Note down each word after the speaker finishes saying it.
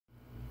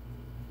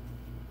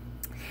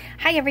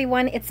Hi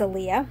everyone, it's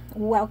Alia.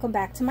 Welcome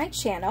back to my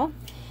channel.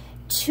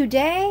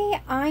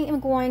 Today I am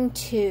going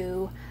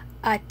to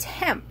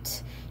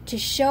attempt to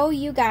show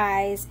you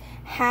guys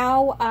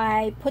how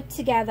I put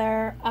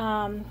together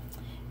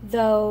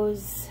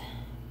those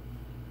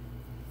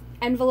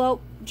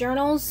envelope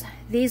journals.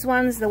 These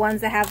ones, the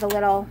ones that have the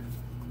little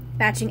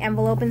matching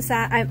envelope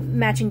inside,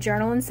 matching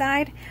journal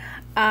inside.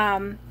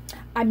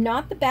 I'm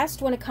not the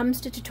best when it comes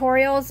to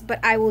tutorials, but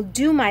I will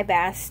do my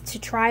best to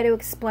try to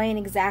explain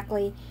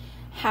exactly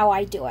how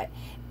I do it.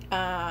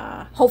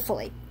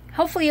 Hopefully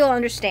you'll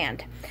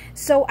understand.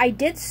 So I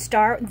did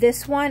start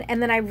this one,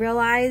 and then I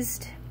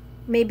realized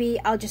maybe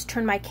I'll just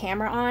turn my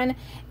camera on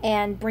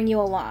and bring you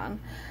along.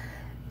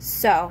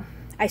 So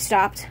I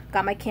stopped,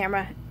 got my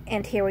camera,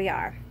 and here we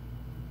are.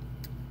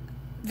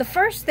 The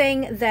first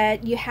thing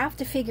that you have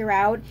to figure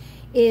out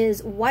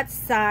is what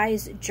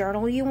size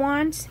journal you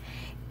want.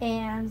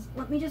 And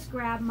let me just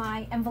grab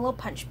my envelope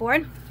punch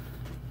board.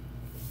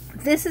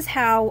 This is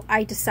how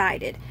I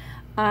decided.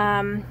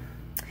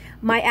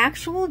 My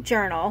actual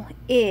journal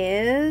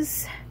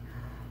is,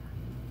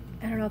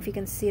 I don't know if you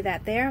can see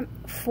that there,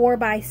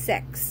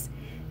 4x6.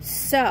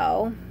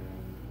 So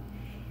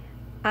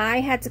I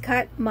had to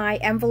cut my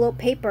envelope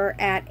paper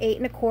at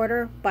 8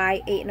 1/4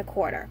 by 8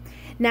 1/4.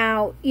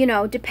 Now, you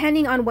know,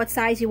 depending on what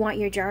size you want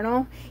your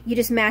journal, you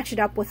just match it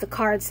up with the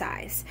card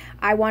size.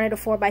 I wanted a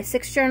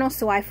 4x6 journal,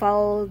 so I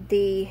followed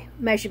the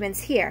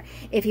measurements here.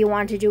 If you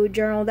wanted to do a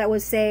journal that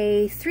was,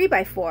 say,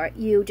 3x4,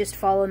 you just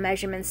follow the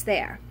measurements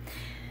there.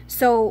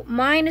 So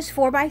mine is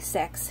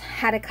 4x6.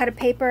 Had to cut a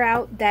paper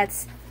out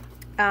that's,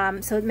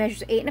 so it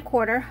measures 8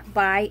 1/4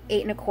 by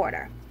 8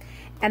 1/4.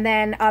 And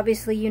then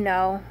obviously you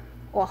know,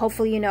 or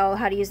hopefully you know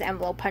how to use the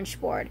envelope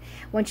punch board.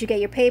 Once you get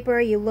your paper,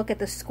 you look at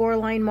the score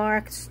line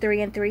marks,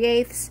 3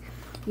 3/8.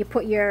 You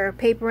put your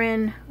paper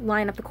in,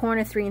 line up the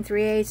corner, 3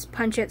 3/8,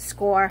 punch it,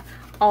 score,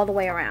 all the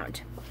way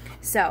around.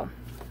 So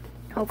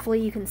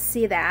hopefully you can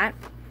see that.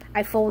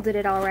 I folded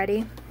it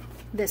already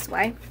this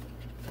way.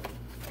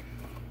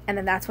 And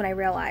then that's when I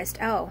realized,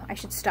 oh, I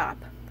should stop.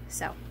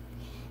 So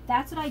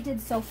that's what I did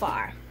so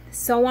far.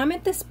 So I'm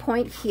at this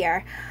point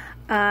here,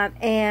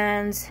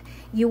 and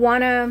you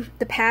want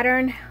the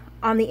pattern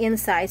on the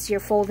inside, so you're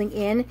folding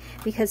in,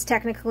 because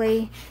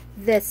technically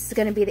this is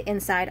going to be the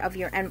inside of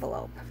your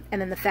envelope,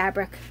 and then the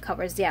fabric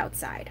covers the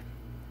outside.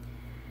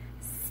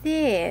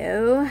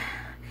 So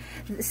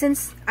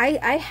since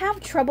I have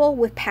trouble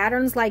with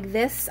patterns like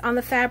this on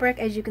the fabric,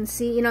 as you can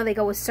see, you know, they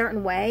go a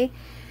certain way.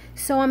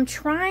 So I'm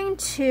trying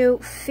to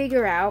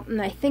figure out,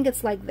 and I think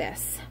it's like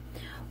this.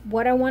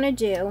 What I want to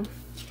do,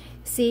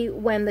 see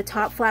when the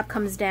top flap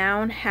comes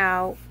down,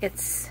 how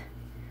it's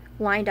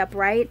lined up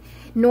right.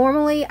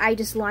 Normally I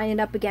just line it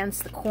up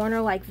against the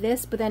corner like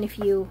this, but then if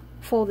you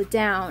fold it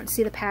down,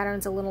 see the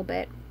pattern's a little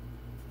bit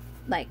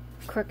like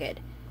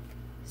crooked.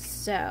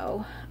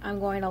 So I'm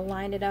going to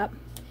line it up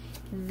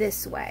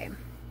this way.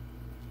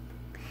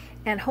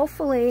 And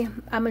hopefully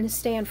I'm going to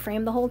stay in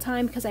frame the whole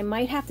time, because I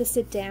might have to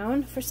sit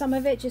down for some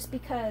of it, just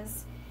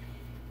because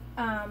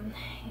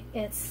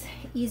it's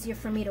easier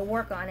for me to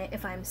work on it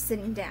if I'm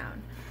sitting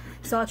down.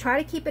 So I'll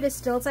try to keep it as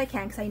still as I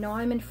can, because I know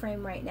I'm in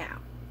frame right now.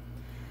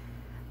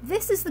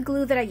 This is the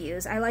glue that I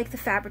use. I like the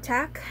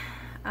Fabri-Tac.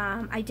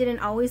 I didn't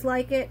always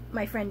like it.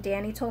 My friend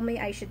Danny told me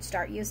I should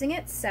start using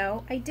it,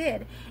 so I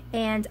did.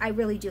 And I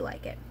really do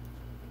like it.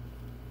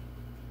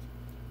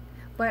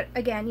 But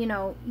again, you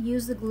know,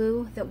 use the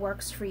glue that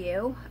works for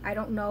you. I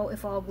don't know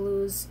if all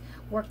glues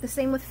work the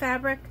same with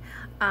fabric,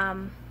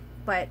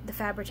 but the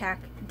Fabri-Tac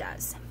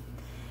does.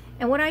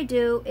 And what I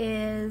do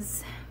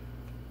is,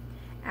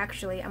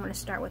 actually, I'm going to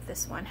start with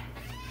this one.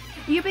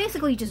 You're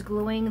basically just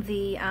gluing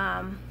the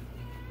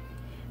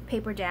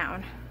paper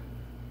down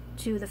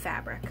to the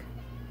fabric.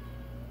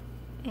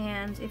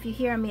 And if you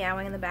hear a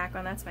meowing in the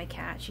background, that's my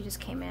cat. She just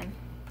came in.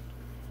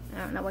 I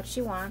don't know what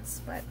she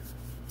wants, but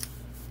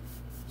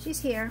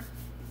she's here.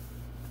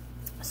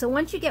 So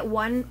once you get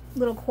one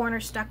little corner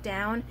stuck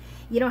down,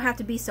 you don't have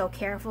to be so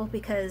careful,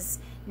 because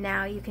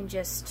now you can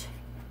just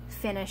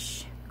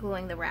finish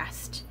gluing the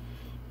rest.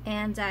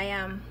 And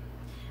I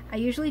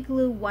usually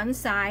glue one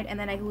side, and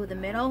then I glue the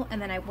middle,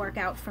 and then I work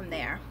out from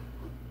there,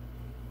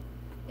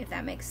 if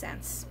that makes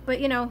sense. But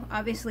you know,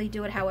 obviously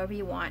do it however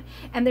you want.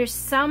 And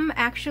there's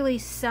actually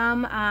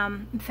some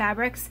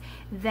fabrics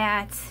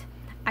that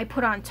I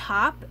put on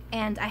top,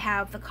 and I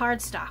have the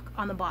cardstock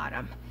on the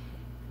bottom.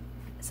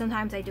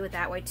 Sometimes I do it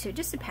that way too,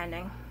 just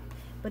depending.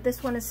 But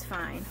this one is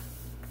fine.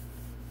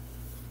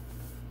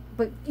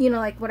 But you know,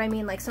 like what I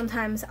mean, like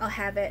sometimes I'll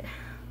have it,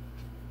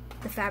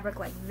 the fabric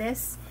like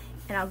this,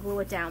 and I'll glue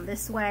it down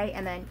this way,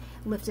 and then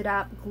lift it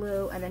up,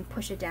 glue, and then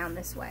push it down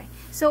this way.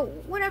 So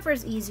whatever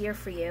is easier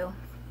for you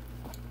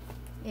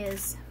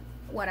is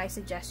what I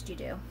suggest you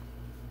do.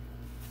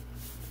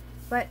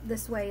 But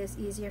this way is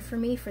easier for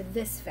me for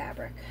this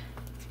fabric.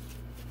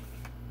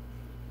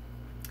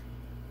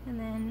 And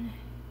then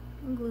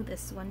glue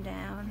this one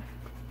down.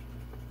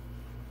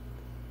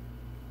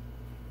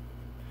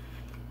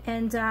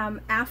 And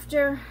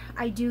after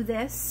I do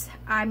this,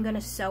 I'm going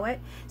to sew it.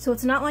 So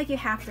it's not like you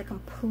have to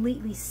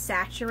completely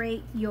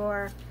saturate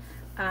your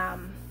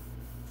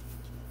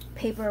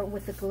paper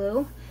with the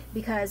glue,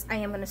 because I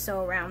am going to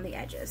sew around the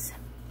edges.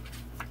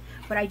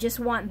 But I just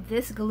want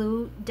this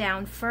glue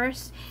down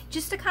first,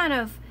 just to kind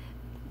of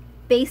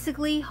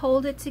basically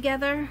hold it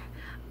together.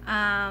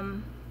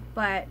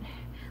 But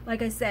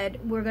like I said,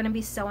 we're going to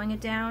be sewing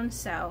it down,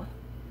 so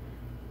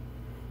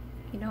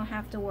you don't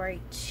have to worry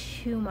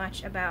too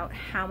much about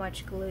how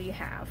much glue you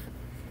have,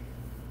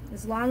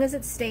 as long as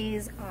it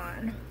stays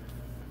on.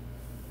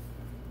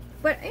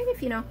 But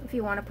if if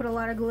you want to put a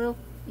lot of glue,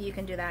 you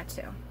can do that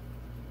too.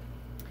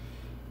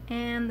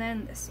 And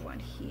then this one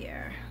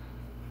here.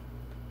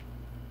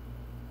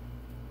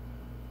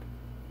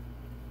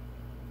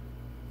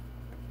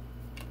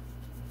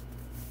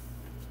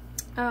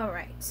 All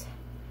right.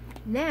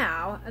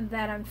 Now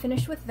that I'm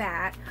finished with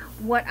that,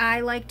 what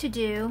I like to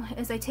do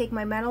is I take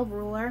my metal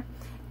ruler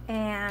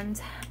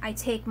and I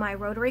take my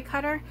rotary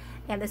cutter,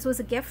 and this was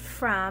a gift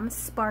from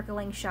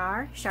Sparkling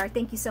Char. Char,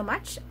 thank you so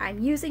much. I'm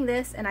using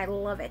this and I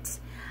love it.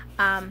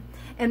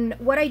 And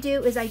what I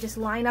do is I just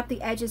line up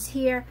the edges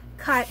here,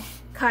 cut,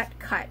 cut,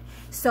 cut.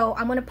 So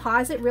I'm going to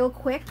pause it real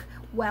quick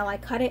while I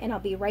cut it, and I'll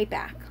be right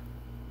back.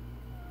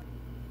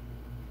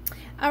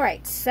 All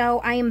right, so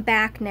I am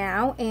back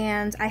now,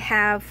 and I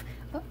have,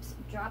 oops,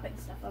 dropping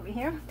stuff over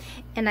here,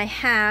 and I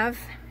have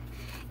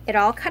it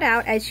all cut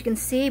out, as you can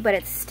see, but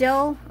it's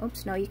still,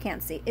 oops, no, you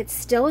can't see, it's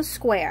still a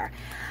square.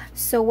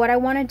 So what I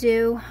want to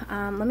do,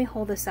 let me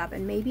hold this up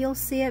and maybe you'll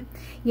see it.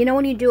 You know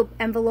when you do an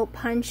envelope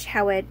punch,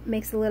 how it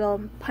makes a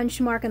little punch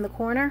mark in the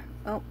corner?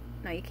 Oh,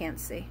 no, you can't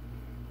see.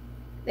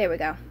 There we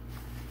go.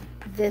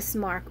 This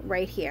mark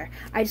right here.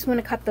 I just want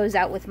to cut those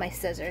out with my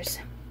scissors.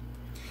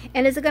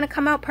 And is it going to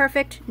come out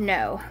perfect?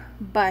 No,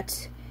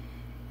 but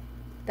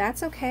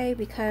that's okay,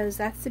 because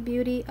that's the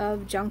beauty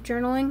of junk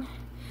journaling.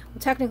 Well,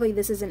 technically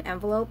this is an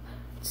envelope.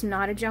 It's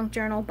not a junk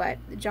journal, but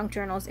the junk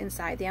journal is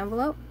inside the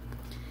envelope.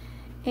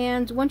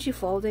 And once you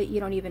fold it, you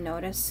don't even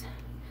notice.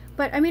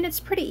 But I mean, it's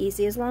pretty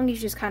easy as long as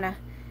you just kind of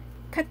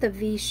cut the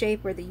V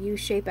shape or the U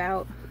shape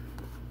out.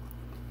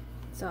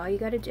 That's all you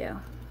got to do.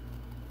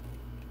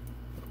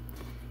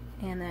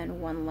 And then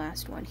one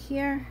last one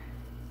here.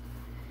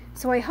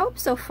 So I hope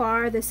so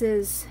far this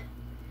is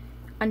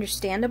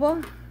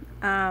understandable.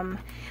 A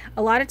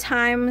lot of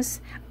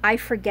times I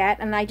forget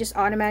and I just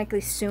automatically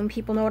assume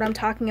people know what I'm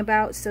talking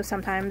about. So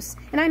sometimes,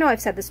 and I know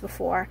I've said this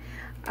before,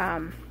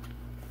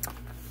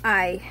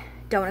 I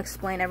don't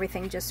explain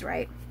everything just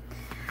right.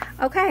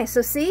 Okay,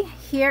 so see,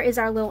 here is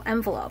our little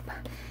envelope.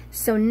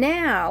 So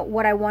now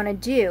what I want to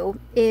do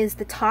is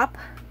the top.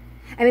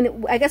 I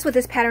mean, I guess with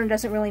this pattern it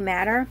doesn't really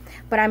matter,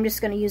 but I'm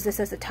just going to use this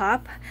as the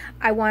top.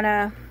 I want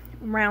to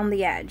round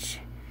the edge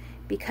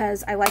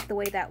because I like the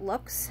way that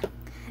looks.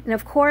 And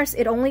of course,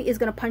 it only is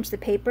going to punch the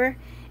paper,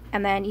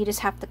 and then you just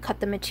have to cut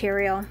the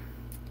material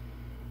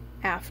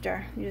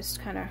after. You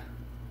just kind of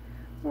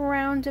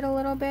round it a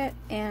little bit,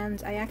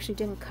 and I actually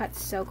didn't cut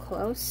so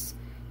close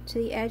to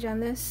the edge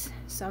on this,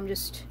 so I'm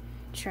just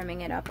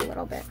trimming it up a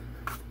little bit.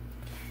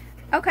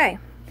 Okay,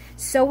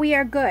 so we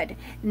are good.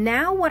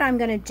 Now what I'm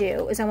going to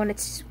do is going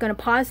to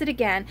pause it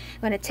again.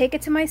 I'm going to take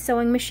it to my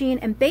sewing machine,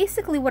 and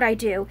basically what I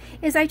do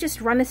is I just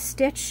run a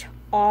stitch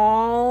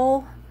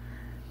all,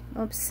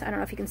 oops, I don't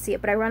know if you can see it,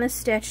 but I run a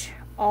stitch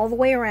all the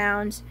way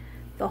around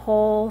the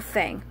whole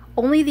thing.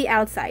 Only the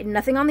outside,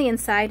 nothing on the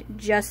inside,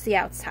 just the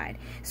outside.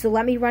 So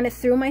let me run it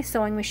through my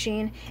sewing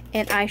machine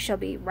and I shall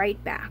be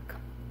right back.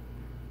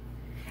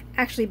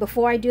 Actually,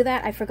 before I do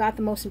that, I forgot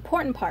the most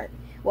important part.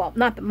 Well,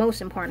 not the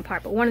most important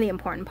part, but one of the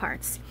important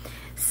parts.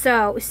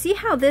 So see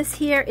how this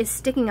here is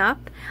sticking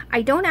up?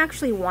 I don't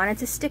actually want it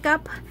to stick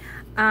up.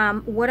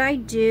 What I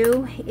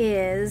do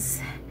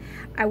is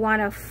I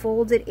want to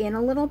fold it in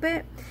a little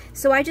bit.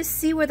 So I just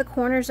see where the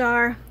corners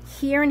are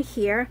here and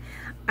here.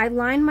 I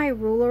line my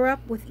ruler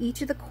up with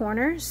each of the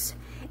corners,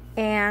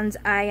 and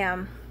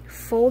I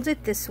fold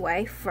it this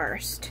way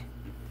first,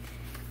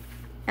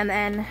 and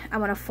then I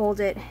want to fold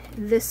it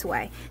this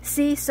way.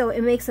 See, so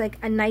it makes like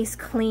a nice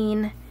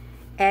clean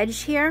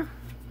edge here.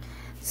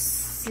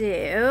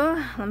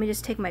 So let me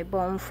just take my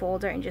bone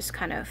folder and just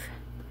kind of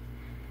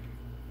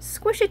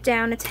squish it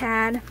down a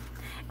tad,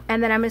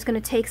 and then I'm just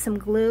going to take some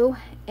glue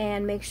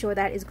and make sure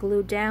that is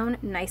glued down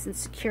nice and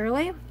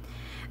securely.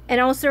 And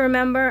also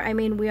remember, I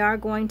mean, we are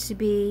going to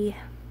be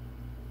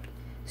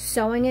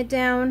sewing it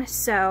down,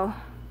 so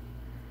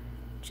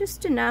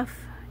just enough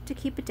to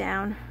keep it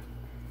down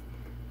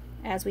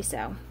as we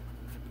sew.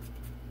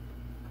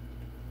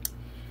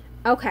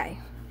 Okay,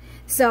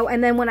 so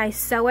and then when I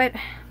sew it,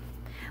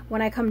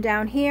 when I come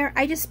down here,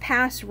 I just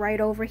pass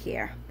right over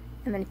here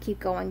and then keep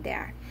going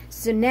there.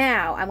 So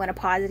now I'm going to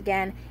pause it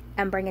again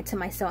and bring it to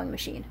my sewing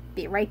machine.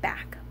 Be right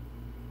back.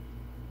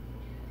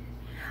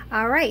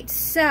 Alright,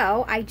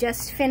 so I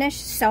just finished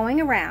sewing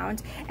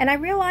around, and I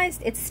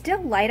realized it's still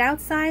light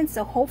outside,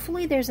 so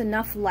hopefully there's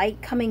enough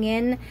light coming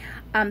in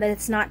that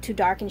it's not too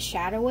dark and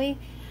shadowy,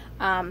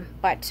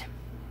 but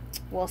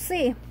we'll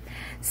see.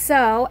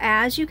 So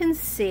as you can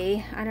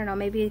see, I don't know,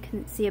 maybe you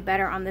can see it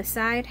better on this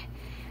side,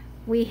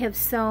 we have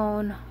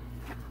sewn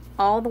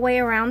all the way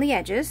around the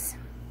edges.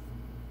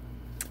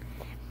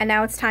 And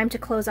now it's time to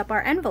close up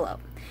our envelope.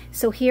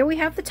 So here we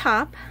have the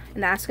top,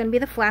 and that's going to be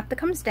the flap that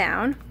comes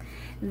down.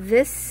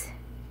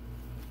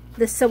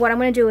 So what I'm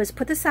going to do is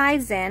put the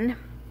sides in.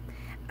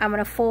 I'm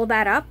going to fold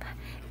that up,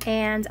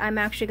 and I'm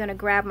actually going to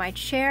grab my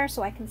chair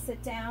so I can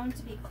sit down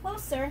to be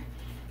closer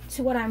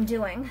to what I'm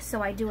doing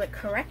so I do it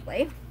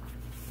correctly.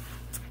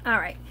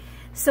 Alright,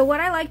 so what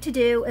I like to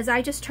do is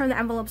I just turn the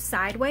envelope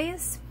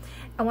sideways,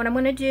 and what I'm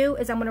going to do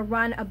is I'm going to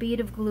run a bead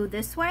of glue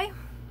this way,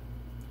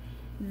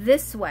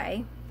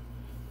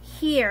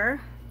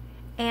 here,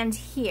 and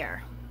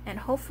here, and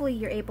hopefully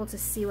you're able to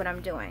see what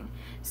I'm doing.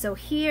 So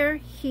here,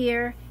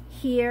 here,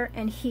 here,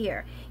 and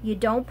here. You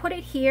don't put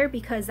it here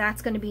because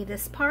that's going to be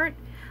this part,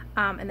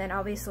 and then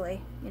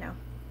obviously, you know,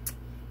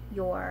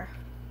 your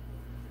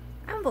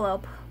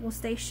envelope will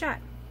stay shut.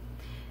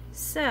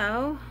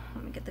 So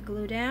let me get the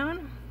glue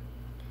down.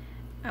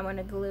 I'm going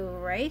to glue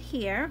right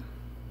here,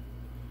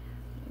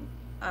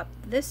 up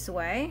this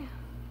way,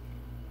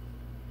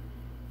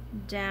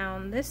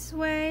 down this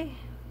way,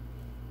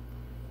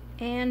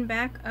 and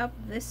back up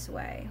this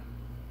way,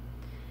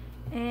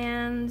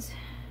 and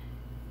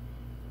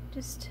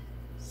just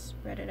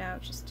spread it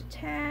out just a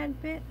tad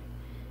bit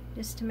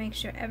just to make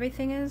sure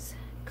everything is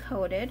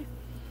coated.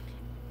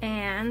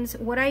 And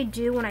what I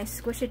do when I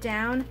squish it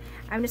down,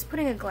 I'm just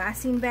putting a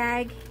glassine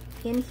bag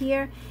in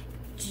here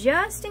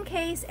just in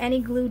case any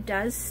glue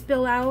does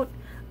spill out,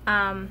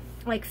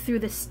 like through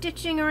the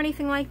stitching or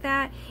anything like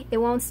that. It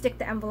won't stick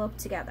the envelope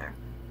together.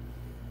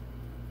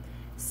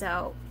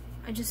 So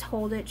I just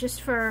hold it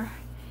just for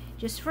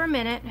a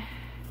minute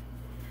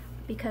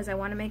because I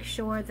want to make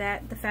sure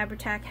that the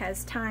Fabri-Tac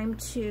has time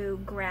to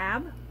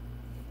grab.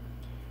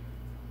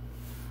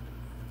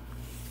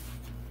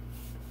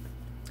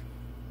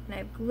 And I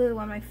have glue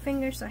on my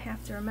finger, so I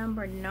have to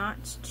remember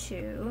not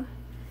to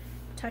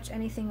touch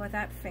anything with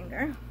that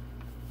finger.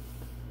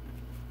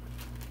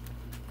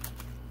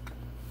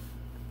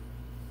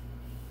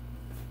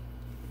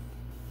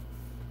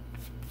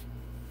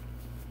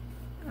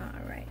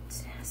 Alright,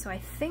 so I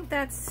think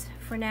that's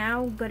for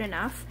now good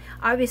enough.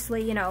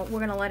 Obviously, you know, we're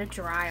going to let it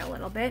dry a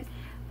little bit,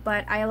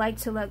 but I like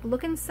to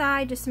look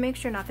inside just to make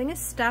sure nothing is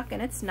stuck,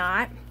 and it's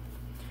not.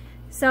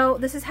 So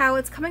this is how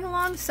it's coming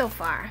along so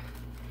far.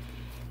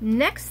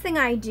 Next thing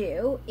I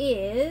do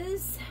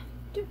is,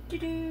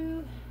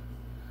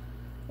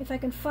 if I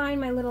can find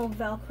my little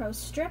Velcro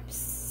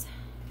strips,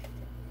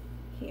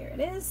 here it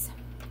is.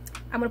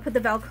 I'm going to put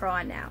the Velcro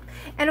on now.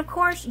 And of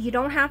course, you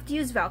don't have to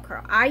use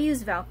Velcro. I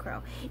use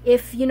Velcro.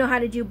 If you know how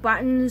to do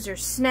buttons or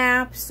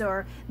snaps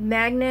or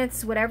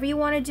magnets, whatever you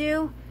want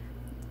to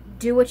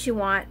do what you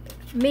want.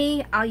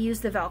 Me, I'll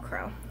use the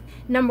Velcro.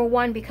 Number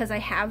one, because I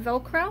have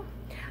Velcro.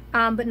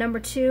 But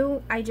number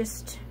two, I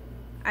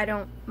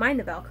don't mind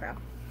the Velcro.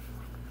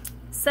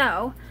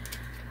 So,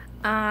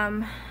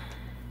 when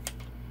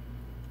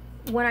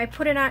I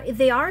put it on,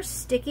 they are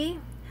sticky.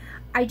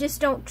 I just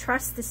don't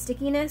trust the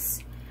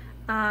stickiness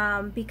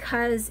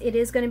because it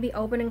is going to be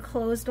open and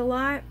closed a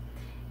lot.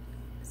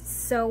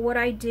 So what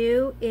I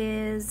do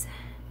is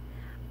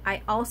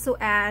I also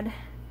add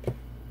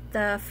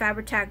the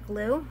Fabri-Tac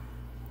glue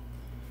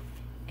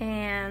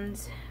and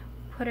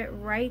put it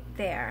right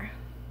there.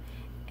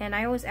 And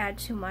I always add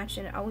too much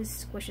and it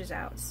always squishes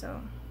out,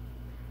 so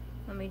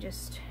let me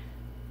just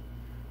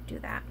do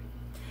that.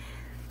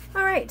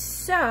 Alright,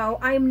 so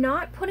I'm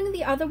not putting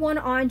the other one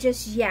on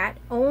just yet,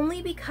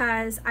 only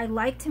because I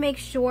like to make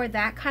sure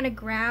that kind of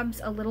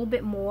grabs a little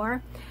bit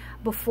more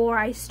before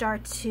I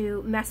start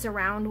to mess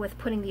around with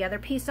putting the other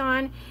piece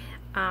on,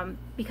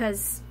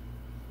 because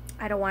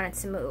I don't want it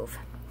to move.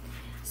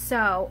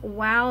 So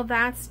while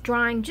that's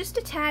drying just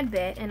a tad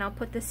bit, and I'll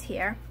put this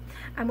here,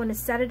 I'm going to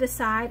set it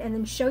aside and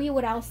then show you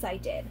what else I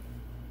did.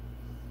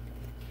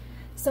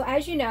 So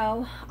as you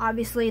know,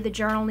 obviously the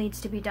journal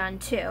needs to be done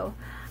too.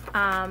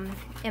 And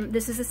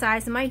this is the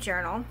size of my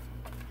journal,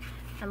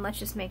 and let's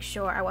just make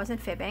sure I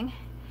wasn't fibbing.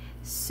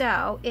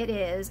 So it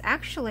is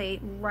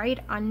actually right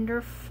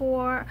under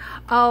 4.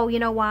 Oh, you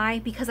know why?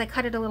 Because I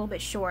cut it a little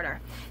bit shorter.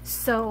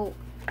 So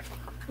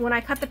when I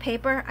cut the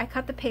paper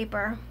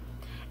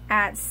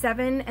at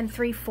 7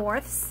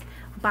 3/4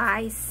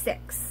 by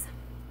 6.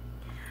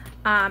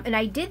 And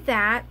I did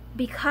that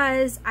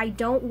because I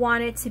don't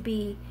want it to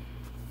be,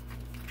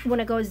 when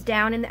it goes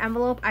down in the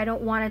envelope, I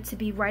don't want it to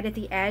be right at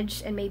the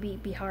edge and maybe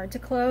be hard to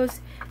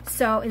close.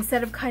 So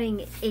instead of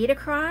cutting 8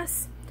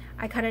 across,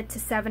 I cut it to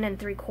 7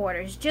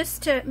 3/4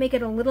 just to make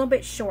it a little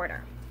bit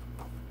shorter.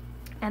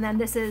 And then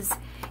this is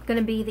going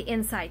to be the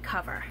inside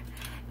cover.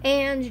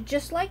 And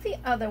just like the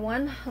other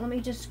one, let me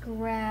just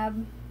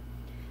grab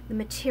the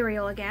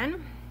material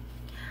again.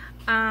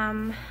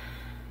 And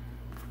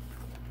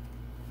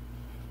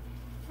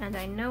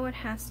I know it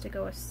has to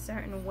go a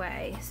certain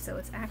way, so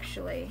it's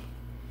actually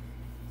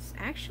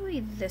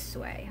this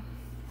way.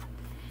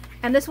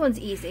 And this one's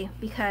easy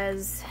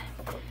because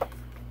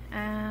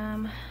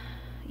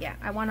yeah,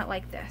 I want it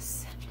like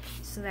this,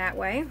 so that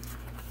way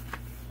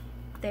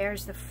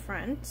there's the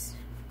front.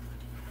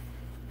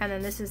 And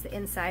then this is the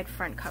inside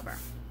front cover.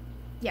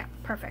 Yeah,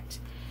 perfect.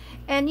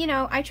 And you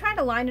know, I try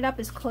to line it up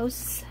as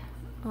close.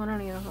 Oh, I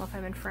don't even know if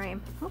I'm in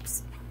frame.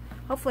 Oops.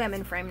 Hopefully I'm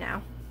in frame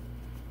now.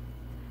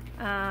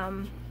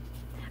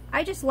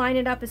 I just line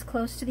it up as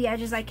close to the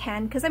edge as I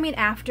can, because I mean,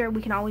 after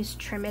we can always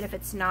trim it if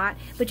it's not,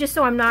 but just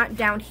so I'm not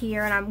down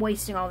here and I'm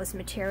wasting all this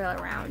material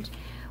around.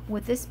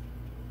 With this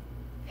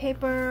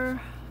paper,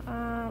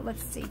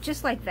 let's see,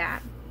 just like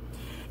that.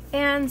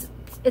 And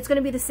it's going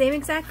to be the same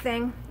exact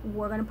thing.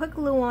 We're going to put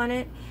glue on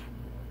it,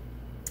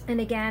 and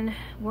again,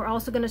 we're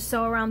also going to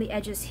sew around the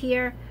edges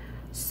here.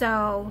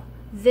 So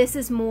this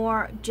is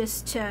more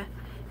just to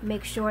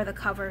make sure the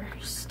cover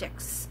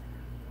sticks.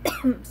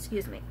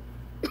 Excuse me.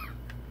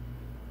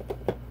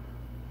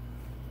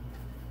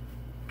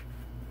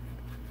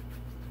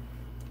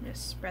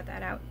 Just spread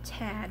that out a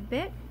tad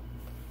bit,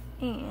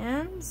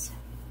 and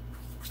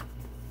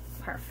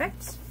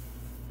perfect.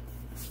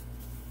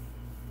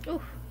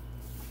 Ooh,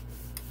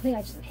 I think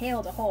I just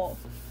inhaled a whole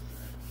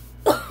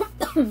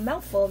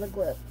mouthful of the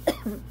glue.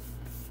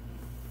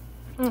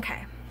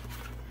 Okay,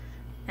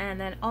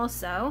 and then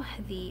also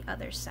the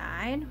other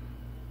side.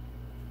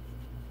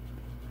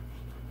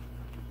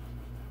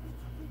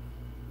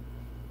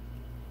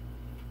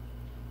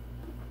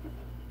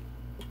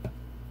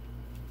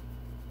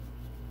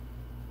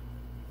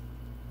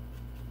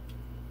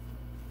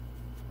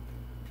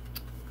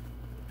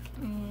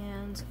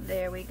 And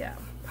there we go.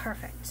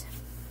 Perfect.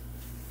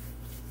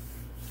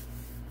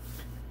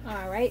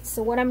 Alright,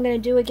 so what I'm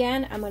going to do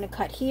again, I'm going to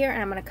cut here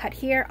and I'm going to cut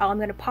here. I'm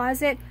going to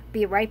pause it,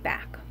 be right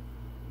back.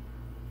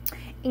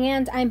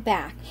 And I'm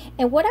back.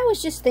 And what I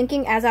was just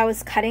thinking as I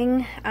was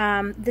cutting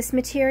this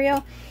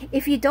material,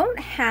 if you don't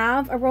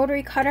have a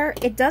rotary cutter,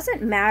 it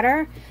doesn't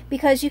matter,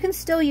 because you can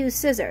still use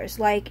scissors.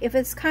 Like if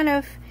it's kind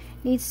of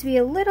needs to be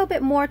a little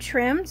bit more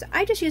trimmed,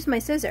 I just use my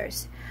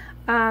scissors.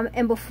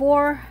 And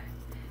before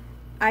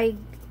I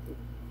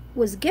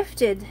was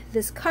gifted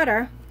this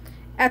cutter,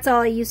 that's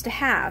all I used to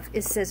have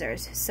is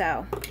scissors.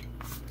 So,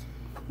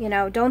 you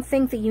know, don't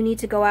think that you need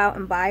to go out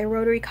and buy a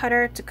rotary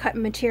cutter to cut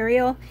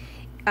material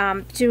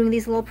doing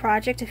these little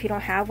projects if you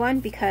don't have one,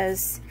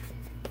 because,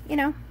 you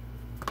know,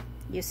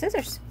 use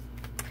scissors.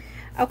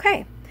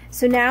 Okay,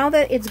 so now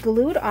that it's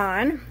glued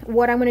on,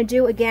 what I'm going to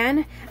do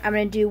again, I'm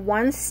going to do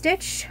one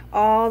stitch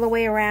all the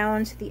way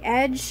around the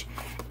edge,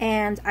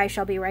 and I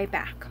shall be right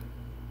back.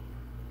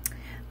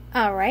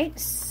 Alright,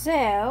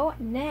 so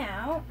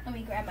now let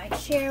me grab my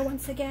chair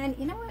once again.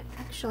 You know what?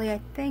 Actually,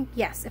 I think,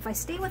 yes, if I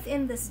stay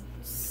within this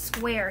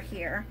square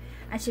here,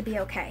 I should be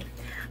okay.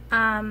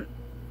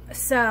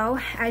 So,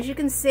 as you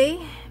can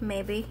see,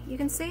 maybe you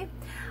can see,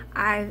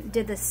 I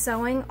did the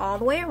sewing all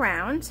the way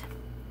around.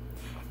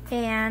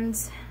 And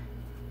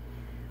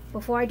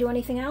before I do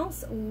anything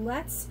else,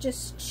 let's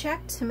just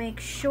check to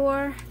make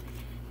sure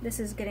this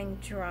is getting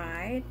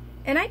dried.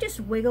 And I just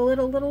wiggle it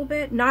a little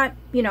bit, not,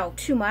 you know,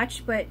 too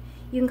much, but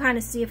you can kind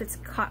of see if it's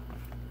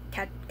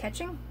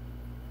catching?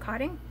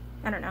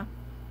 I don't know.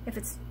 If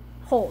it's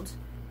hold.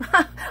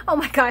 Oh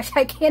my gosh,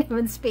 I can't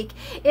even speak.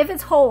 If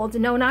it's hold,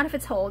 no, not if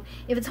it's hold.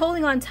 If it's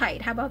holding on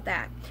tight, how about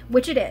that?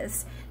 Which it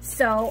is.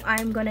 So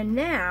I'm going to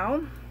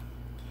now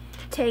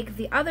take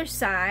the other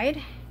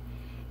side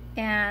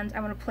and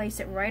I'm going to place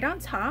it right on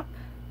top.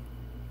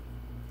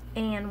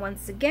 And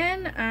once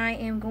again, I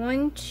am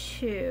going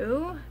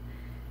to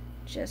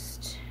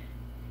just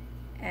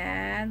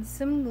add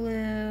some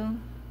glue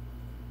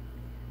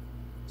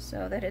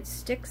so that it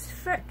sticks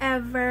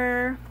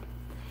forever.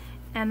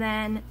 And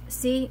then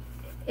see,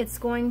 it's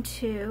going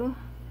to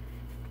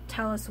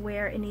tell us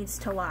where it needs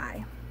to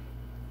lie.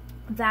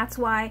 That's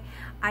why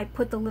I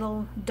put the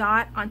little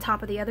dot on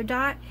top of the other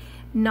dot,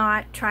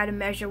 not try to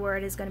measure where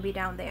it is going to be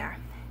down there.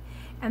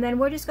 And then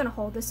we're just going to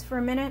hold this for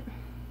a minute.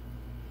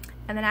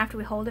 And then after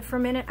we hold it for a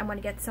minute, I'm going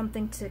to get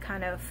something to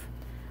kind of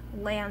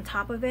lay on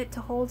top of it to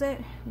hold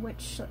it,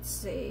 which, let's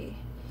see.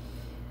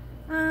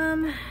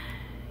 You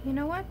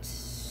know what?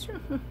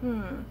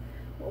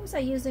 What was I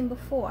using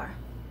before?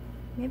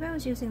 Maybe I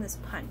was using this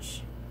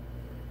punch.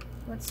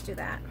 Let's do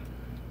that.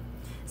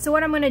 So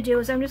what I'm going to do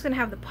is I'm just going to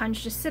have the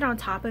punch just sit on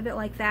top of it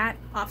like that,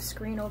 off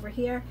screen over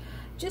here,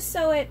 just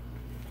so it,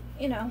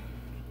 you know,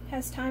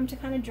 has time to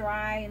kind of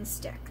dry and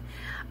stick.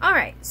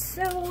 Alright,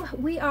 so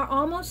we are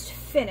almost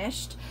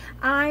finished.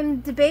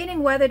 I'm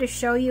debating whether to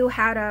show you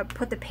how to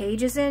put the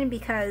pages in,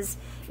 because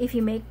if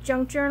you make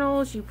junk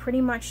journals, you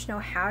pretty much know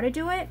how to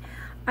do it.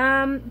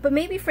 But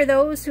maybe for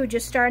those who are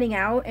just starting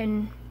out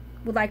and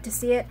would like to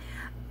see it,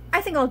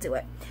 I think I'll do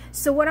it.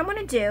 So what I'm going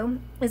to do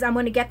is I'm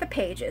going to get the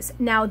pages.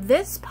 Now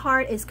this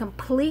part is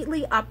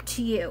completely up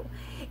to you.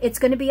 It's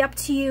going to be up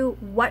to you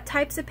what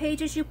types of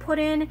pages you put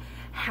in,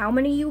 how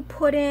many you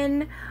put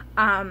in,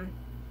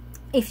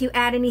 if you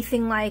add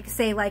anything like,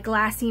 say, like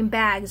glassine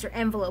bags or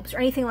envelopes or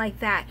anything like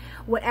that.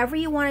 Whatever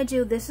you want to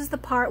do, this is the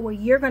part where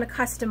you're going to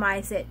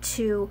customize it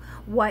to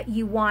what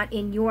you want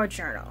in your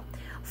journal.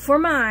 For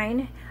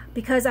mine,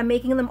 because I'm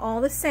making them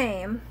all the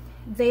same,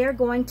 they are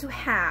going to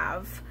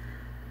have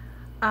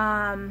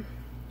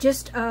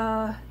just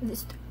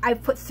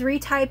I've put 3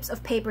 types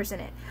of papers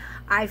in it.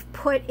 I've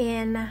put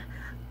in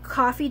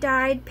coffee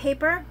dyed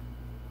paper.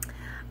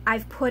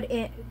 I've put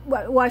in,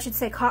 well, I should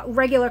say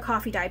regular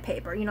coffee dyed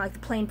paper, you know, like the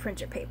plain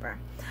printer paper.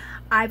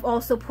 I've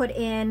also put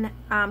in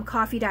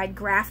coffee dyed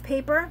graph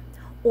paper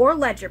or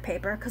ledger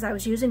paper, because I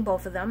was using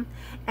both of them.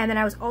 And then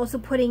I was also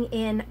putting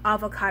in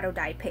avocado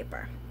dyed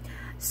paper.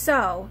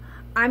 So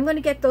I'm going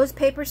to get those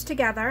papers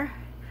together.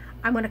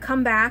 I'm going to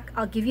come back.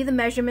 I'll give you the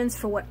measurements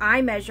for what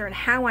I measure and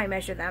how I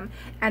measure them,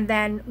 and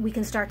then we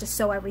can start to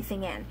sew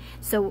everything in.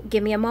 So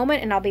give me a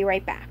moment and I'll be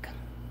right back.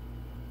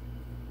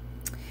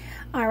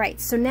 All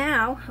right, so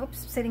now,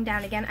 oops, sitting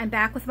down again, I'm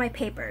back with my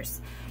papers.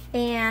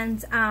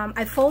 And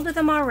I folded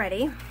them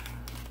already,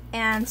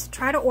 and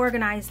try to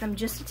organize them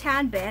just a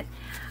tad bit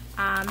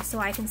so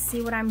I can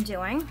see what I'm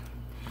doing.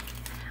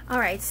 All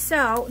right,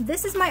 so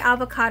this is my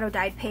avocado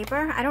dyed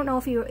paper. I don't know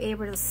if you were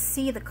able to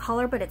see the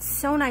color, but it's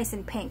so nice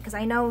and pink, because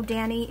I know,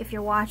 Danny, if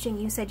you're watching,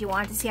 you said you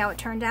wanted to see how it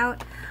turned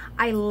out.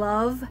 I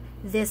love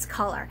this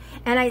color,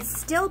 and it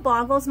still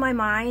boggles my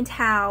mind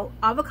how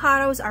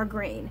avocados are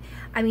green.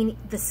 I mean,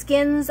 the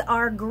skins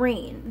are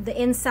green,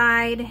 the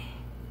inside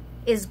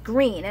is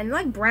green, and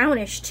like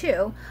brownish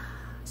too.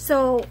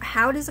 So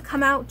how does it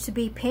come out to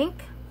be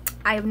pink?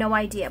 I have no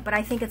idea, but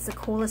I think it's the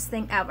coolest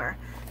thing ever.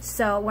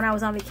 So when I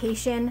was on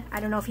vacation, I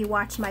don't know if you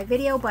watched my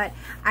video, but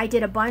I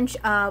did a bunch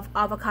of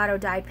avocado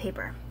dyed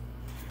paper.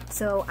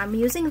 So I'm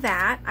using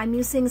that. I'm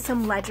using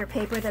some ledger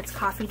paper that's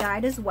coffee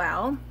dyed as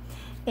well.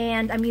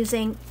 And I'm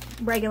using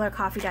regular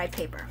coffee dyed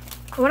paper.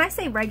 When I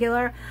say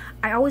regular,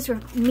 I always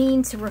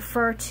mean to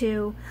refer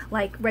to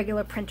like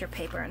regular printer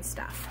paper and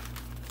stuff.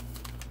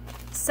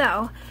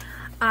 So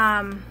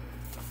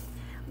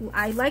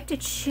I like to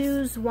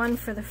choose one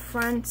for the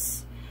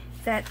front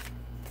that,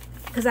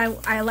 because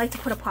I like to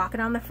put a pocket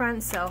on the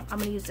front, so I'm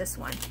going to use this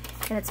one.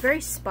 And it's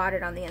very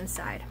spotted on the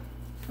inside,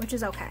 which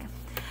is okay.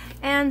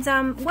 And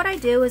what I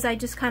do is I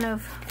just kind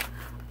of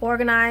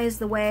organize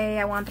the way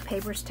I want the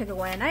papers to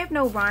go in. I have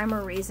no rhyme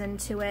or reason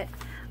to it.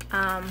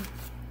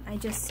 I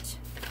just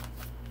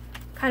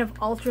kind of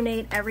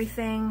alternate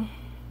everything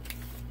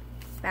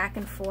back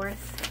and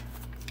forth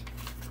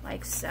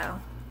like so.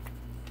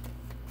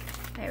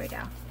 There we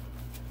go.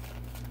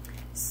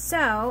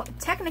 So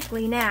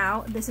technically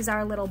now this is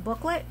our little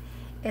booklet.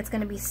 It's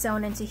going to be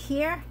sewn into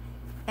here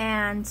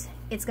and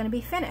it's going to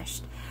be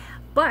finished.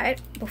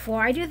 But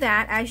before I do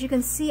that, as you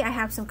can see, I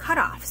have some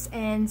cutoffs.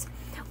 And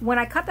when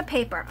I cut the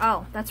paper,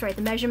 oh, that's right,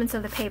 the measurements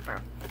of the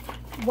paper.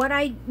 What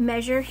I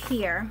measure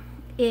here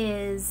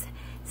is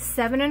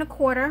 7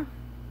 1/4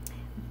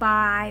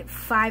 by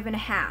 5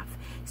 1/2.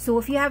 So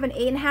if you have an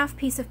 8 1/2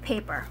 piece of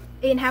paper,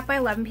 8 1/2 by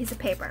 11 piece of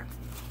paper,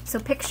 so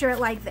picture it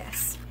like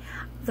this.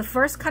 The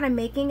first cut I'm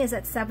making is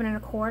at 7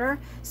 1/4.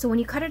 So when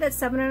you cut it at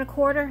 7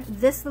 1/4,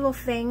 this little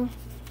thing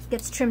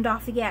gets trimmed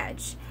off the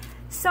edge.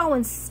 So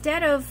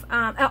instead of,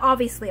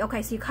 obviously,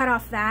 okay, so you cut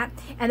off that,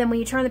 and then when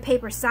you turn the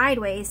paper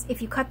sideways,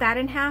 if you cut that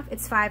in half,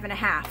 it's 5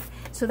 1/2.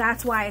 So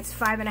that's why it's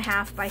 5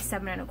 1/2 by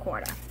 7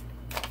 1/4.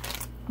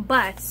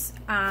 But,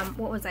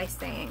 what was I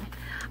saying?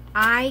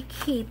 I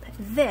keep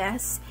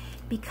this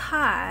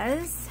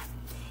because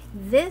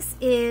this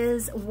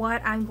is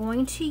what I'm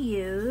going to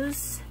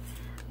use.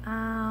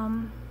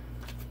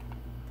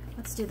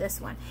 Let's do this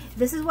one.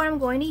 This is what I'm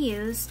going to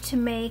use to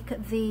make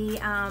the,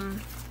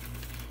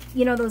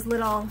 you know, those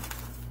little,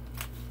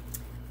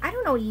 I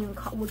don't know what you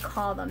would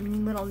call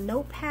them, little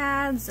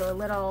notepads or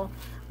little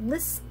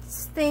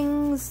lists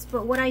things,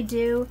 but what I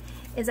do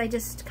is I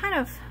just kind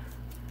of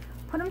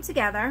put them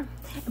together.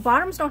 The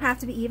bottoms don't have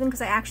to be even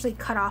because I actually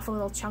cut off a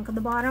little chunk of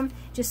the bottom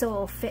just so it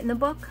will fit in the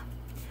book.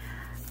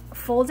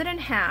 Fold it in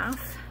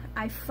half.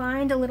 I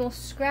find a little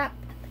scrap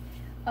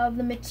of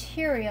the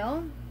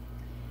material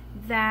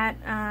that,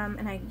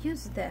 and I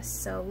use this,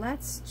 so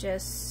let's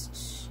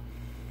just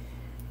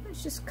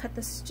cut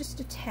this just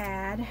a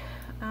tad.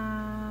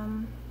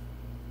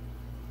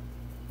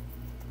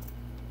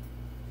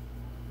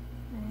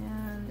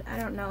 And I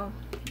don't know,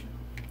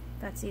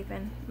 that's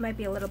even, might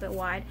be a little bit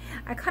wide.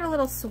 I cut a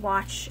little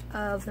swatch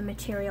of the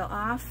material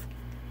off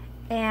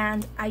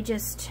and I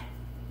just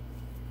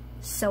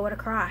sew it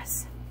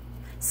across.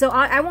 So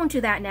I won't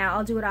do that now.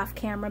 I'll do it off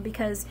camera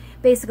because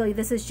basically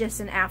this is just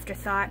an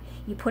afterthought.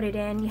 You put it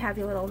in, you have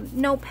your little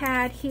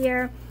notepad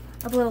here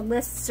of little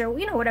lists or,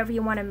 you know, whatever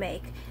you want to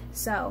make.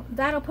 So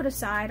that I'll put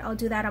aside. I'll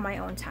do that on my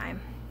own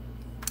time.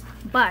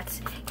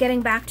 But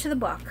getting back to the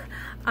book,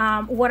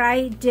 what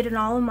I did in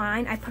all of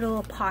mine, I put a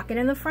little pocket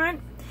in the front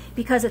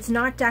because it's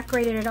not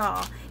decorated at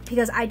all,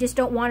 because I just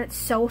don't want it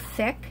so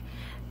thick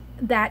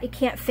that it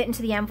can't fit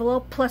into the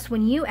envelope. Plus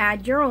when you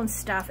add your own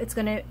stuff, it's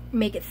going to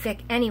make it thick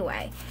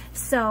anyway.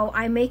 So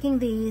I'm making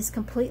these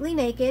completely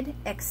naked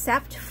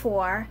except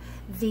for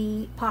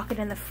the pocket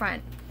in the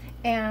front.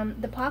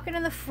 And the pocket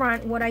in the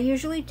front, what I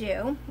usually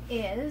do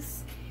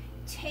is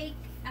take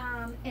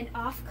an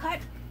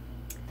offcut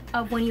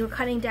of when you're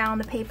cutting down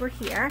the paper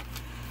here,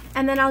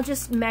 and then I'll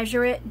just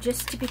measure it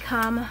just to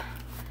become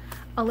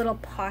a little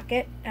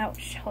pocket.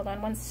 Ouch, hold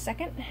on one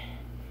second.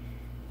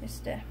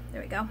 There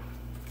we go.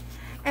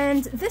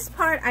 And this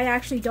part I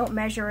actually don't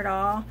measure at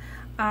all.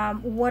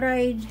 What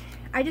I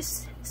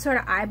just sort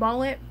of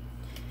eyeball it,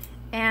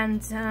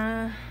 and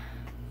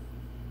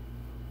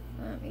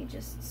let me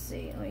just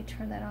see. Let me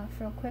turn that off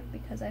real quick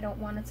because I don't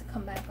want it to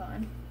come back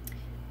on.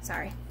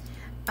 Sorry.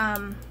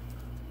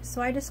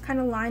 So I just kind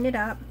of line it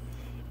up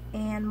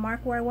and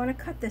mark where I want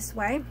to cut this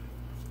way.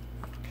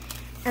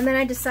 And then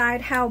I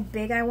decide how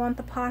big I want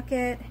the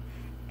pocket,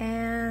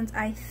 and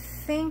I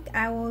think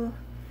I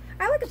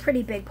like a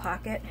pretty big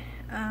pocket.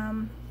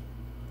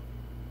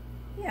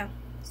 Yeah,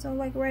 so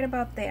like right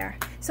about there.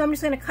 So I'm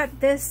just going to cut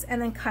this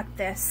and then cut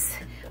this.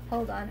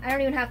 Hold on, I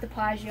don't even have to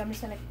pause you. I'm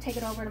just going to take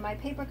it over to my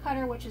paper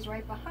cutter, which is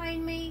right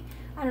behind me.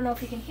 I don't know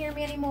if you can hear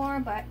me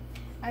anymore, but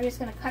I'm just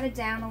going to cut it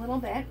down a little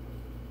bit.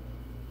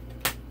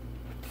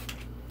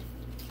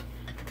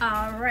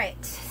 All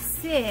right,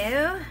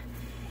 so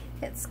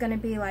it's going to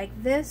be like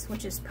this,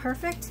 which is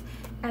perfect.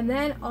 And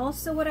then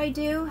also what I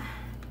do,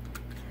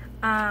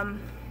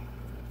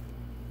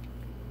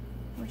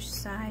 which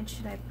side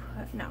should I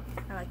put? No,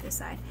 I like this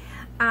side.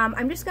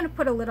 I'm just going to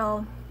put a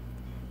little,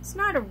 it's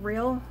not a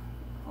real,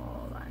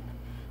 hold on,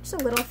 just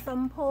a little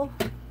thumb pull.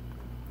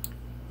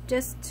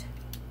 Just,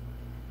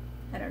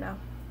 I don't know.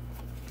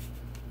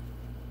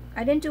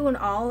 I didn't do it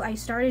all. I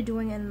started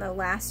doing it in the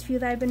last few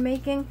that I've been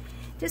making,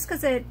 just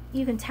because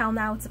you can tell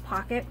now it's a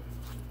pocket.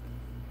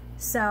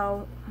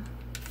 So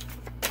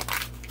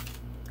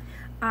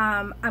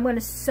I'm going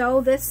to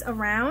sew this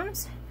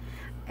around,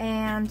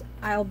 and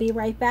I'll be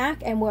right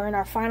back, and we're in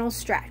our final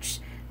stretch.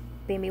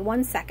 Give me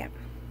 1 second.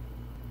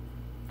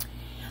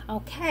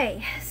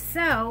 Okay,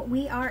 so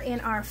we are in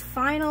our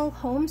final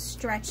home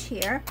stretch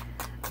here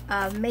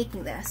of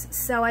making this.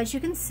 So as you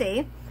can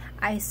see,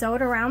 I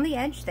sewed around the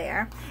edge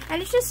there,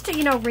 and it's just to,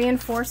 you know,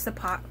 reinforce the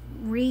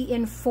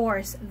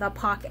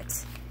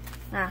pocket.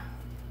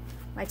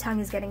 My tongue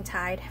is getting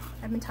tied.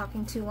 I've been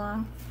talking too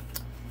long.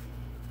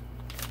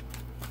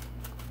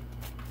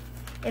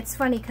 It's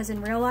funny because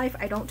in real life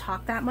I don't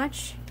talk that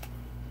much,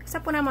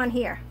 except when I'm on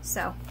here,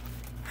 so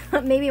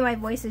maybe my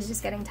voice is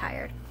just getting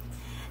tired.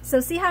 So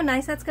see how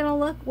nice that's going to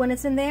look when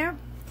it's in there?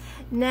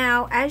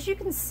 Now, as you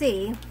can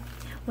see,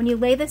 when you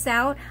lay this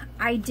out,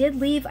 I did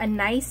leave a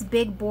nice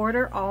big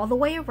border all the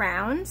way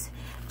around,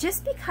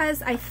 just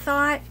because I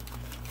thought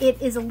it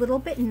is a little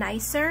bit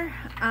nicer,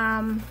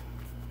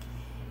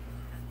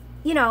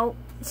 you know,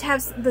 to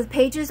have the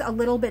pages a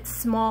little bit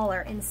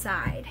smaller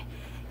inside.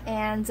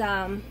 And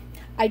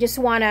I just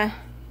want to,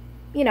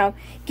 you know,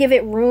 give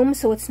it room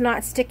so it's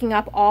not sticking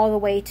up all the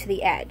way to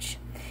the edge.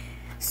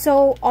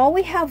 So all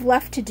we have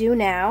left to do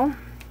now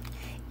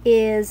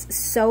is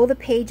sew the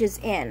pages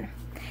in.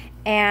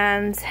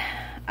 And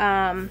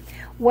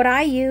what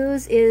I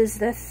use is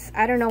this,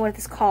 I don't know what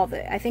it's called,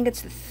 I think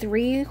it's the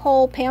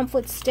 3-hole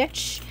pamphlet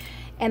stitch,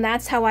 and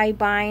that's how I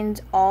bind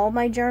all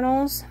my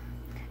journals.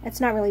 It's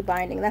not really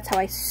binding, that's how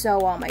I sew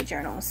all my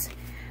journals.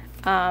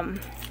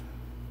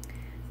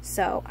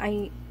 So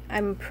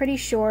I'm pretty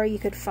sure you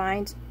could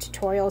find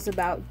tutorials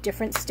about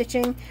different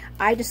stitching.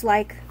 I just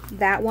like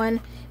that one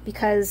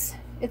because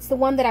it's the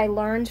one that I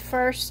learned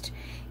first.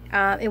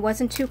 It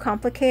wasn't too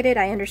complicated.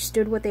 I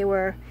understood what they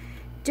were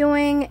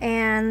doing,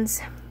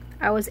 and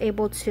I was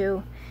able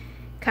to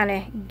kind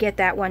of get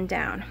that one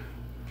down.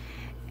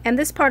 And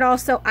this part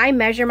also, I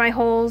measure my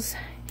holes.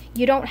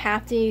 You don't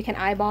have to, you can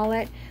eyeball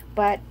it,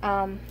 but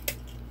I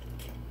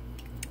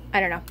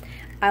don't know,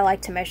 I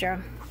like to measure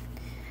them.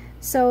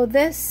 So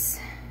this,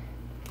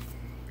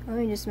 let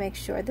me just make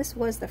sure, this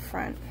was the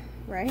front,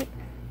 right?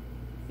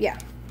 Yeah,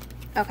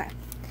 okay.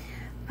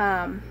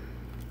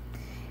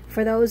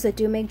 For those that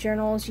do make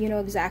journals, you know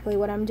exactly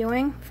what I'm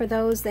doing. For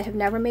those that have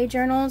never made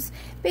journals,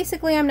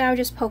 basically I'm now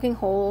just poking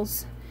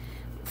holes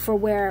for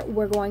where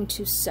we're going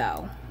to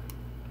sew.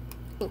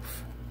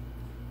 Oof.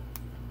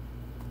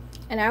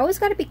 And I always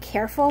got to be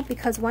careful,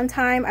 because one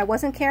time I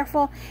wasn't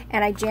careful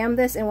and I jammed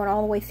this and went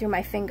all the way through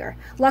my finger.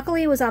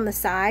 Luckily it was on the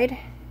side.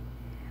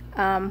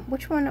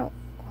 Which one? Oh,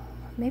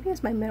 maybe it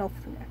was my middle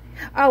finger.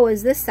 Oh, it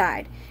was this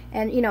side.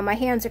 And you know, my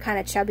hands are kind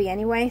of chubby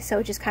anyway, so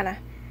it just kind of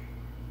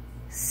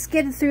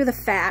skidded through the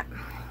fat.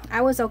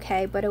 I was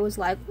okay, but it was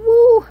like,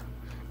 woo,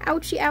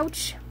 ouchie,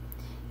 ouch.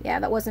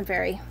 Yeah, that wasn't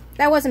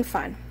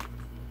fun.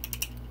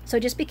 So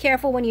just be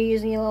careful when you're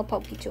using your little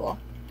pokey tool.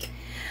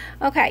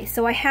 Okay,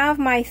 so I have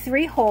my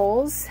 3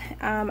 holes.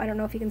 I don't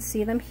know if you can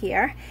see them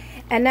here.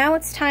 And now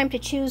it's time to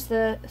choose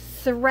the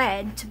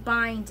thread to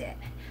bind it.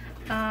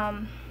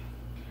 I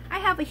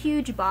have a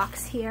huge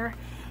box here,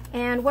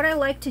 and what I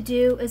like to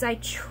do is I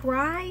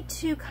try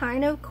to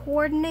kind of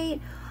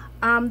coordinate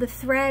the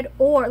thread,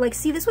 or like,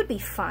 see, this would be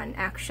fun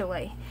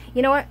actually.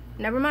 You know what?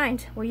 Never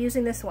mind. We're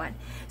using this one.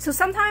 So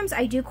sometimes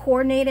I do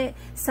coordinate it.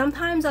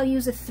 Sometimes I'll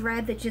use a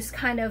thread that just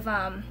kind of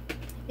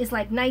is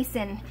like nice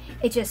and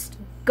it just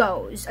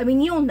goes. I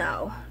mean, you'll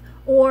know.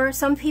 Or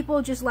some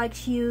people just like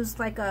to use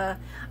like a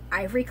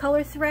ivory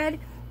color thread.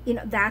 You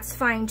know, that's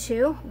fine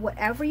too.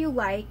 Whatever you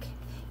like.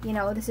 You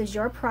know, this is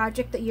your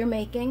project that you're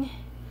making.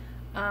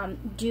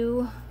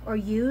 Do or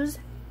use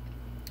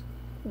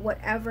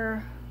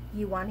whatever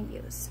you want to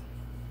use.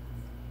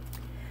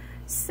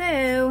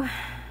 So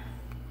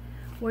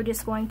we're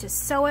just going to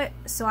sew it.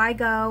 So I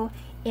go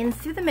in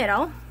through the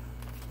middle,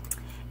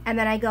 and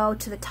then I go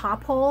to the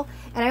top hole,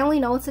 and I only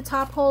know it's the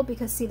top hole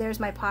because see, there's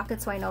my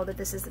pocket, so I know that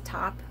this is the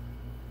top.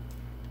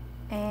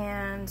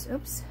 And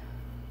oops,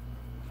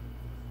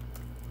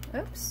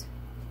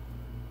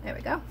 there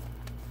we go.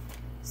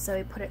 So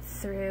we put it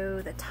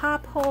through the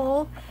top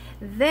hole,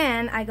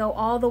 then I go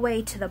all the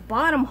way to the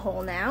bottom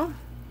hole now,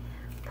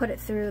 put it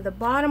through the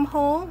bottom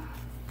hole,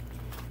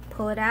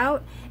 pull it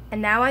out,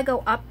 and now I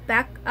go up,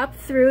 back up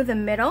through the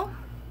middle.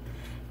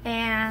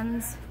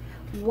 And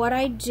what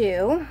I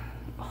do,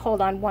 hold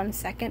on one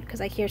second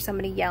because I hear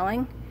somebody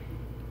yelling.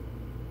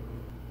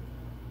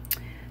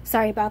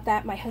 Sorry about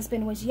that, my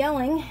husband was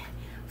yelling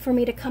for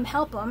me to come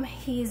help him.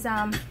 He's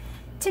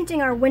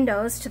tinting our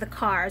windows to the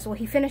cars. Well,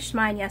 he finished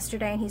mine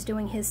yesterday and he's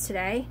doing his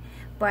today,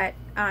 but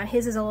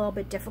his is a little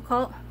bit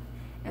difficult,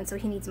 and so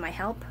he needs my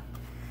help.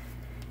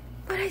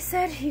 But I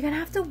said, you're gonna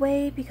have to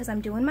wait because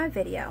I'm doing my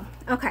video.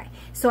 Okay,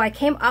 so I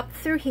came up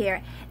through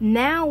here.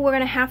 Now we're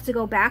gonna have to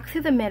go back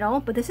through the middle,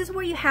 but this is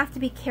where you have to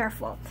be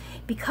careful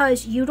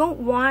because you don't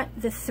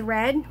want the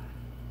thread,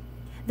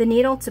 the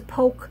needle, to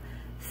poke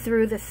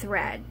through the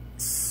thread.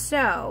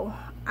 So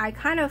I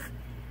kind of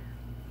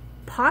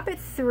pop it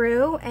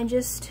through and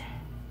just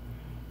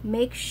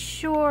make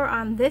sure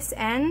on this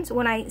end,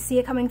 when I see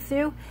it coming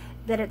through,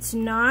 that it's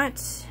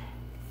not,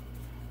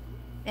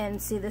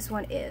 and see, this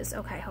one is.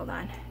 Okay, hold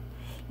on.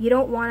 You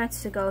don't want it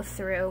to go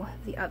through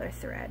the other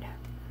thread.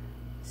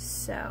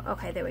 So,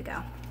 okay, there we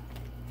go.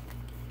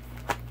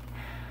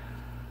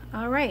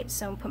 All right,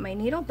 so I'm gonna put my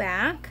needle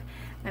back.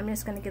 I'm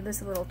just gonna give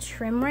this a little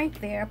trim right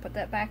there, put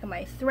that back in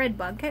my thread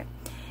bucket.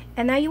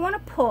 And now you wanna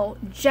pull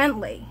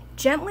gently,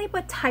 gently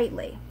but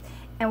tightly.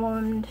 And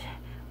when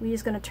we're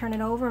just gonna turn it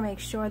over and make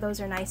sure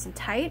those are nice and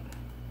tight.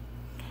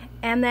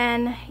 And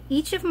then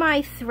each of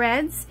my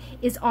threads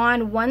is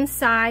on one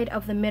side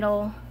of the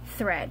middle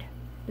thread.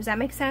 Does that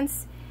make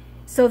sense?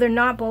 So they're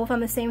not both on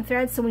the same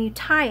thread, so when you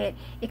tie it,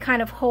 it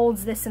kind of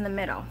holds this in the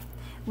middle.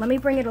 Let me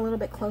bring it a little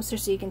bit closer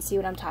so you can see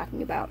what I'm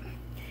talking about.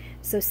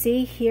 So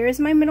see, here's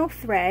my middle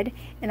thread,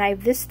 and I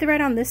have this thread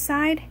on this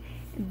side,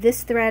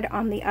 this thread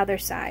on the other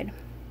side.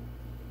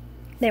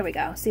 There we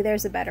go. See,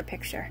 there's a better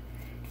picture.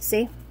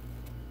 See?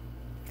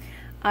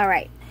 All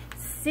right,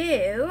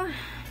 so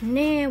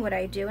now what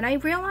I do, and I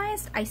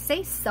realized I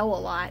say sew a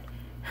lot.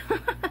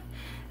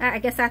 I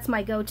guess that's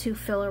my go-to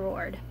filler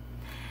word.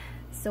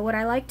 So what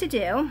I like to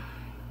do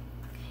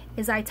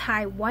is I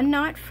tie one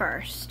knot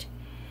first,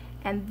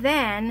 and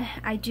then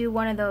I do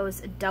one of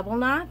those double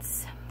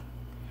knots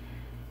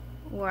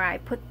where I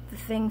put the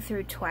thing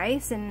through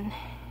twice and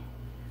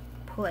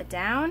pull it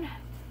down,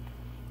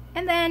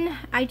 and then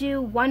I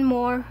do one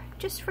more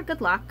just for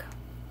good luck,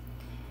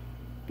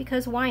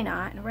 because why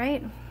not,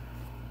 right?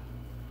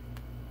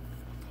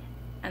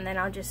 And then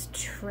I'll just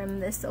trim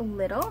this a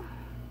little,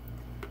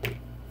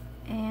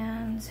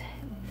 and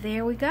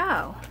there we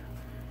go.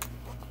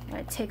 I'm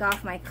going to take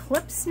off my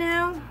clips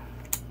now,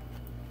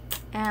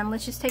 and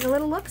let's just take a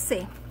little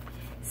look-see.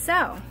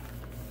 So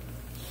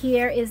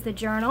here is the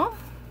journal.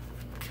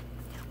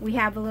 We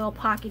have a little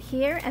pocket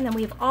here, and then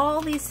we have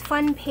all these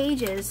fun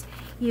pages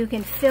you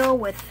can fill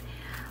with,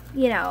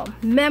 you know,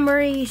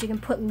 memories. You can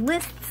put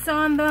lists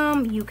on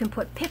them, you can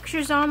put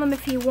pictures on them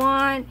if you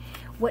want,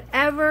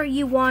 whatever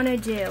you want to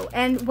do.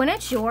 And when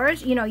it's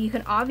yours, you know, you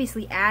can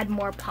obviously add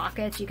more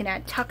pockets, you can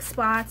add tuck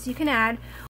spots, you can add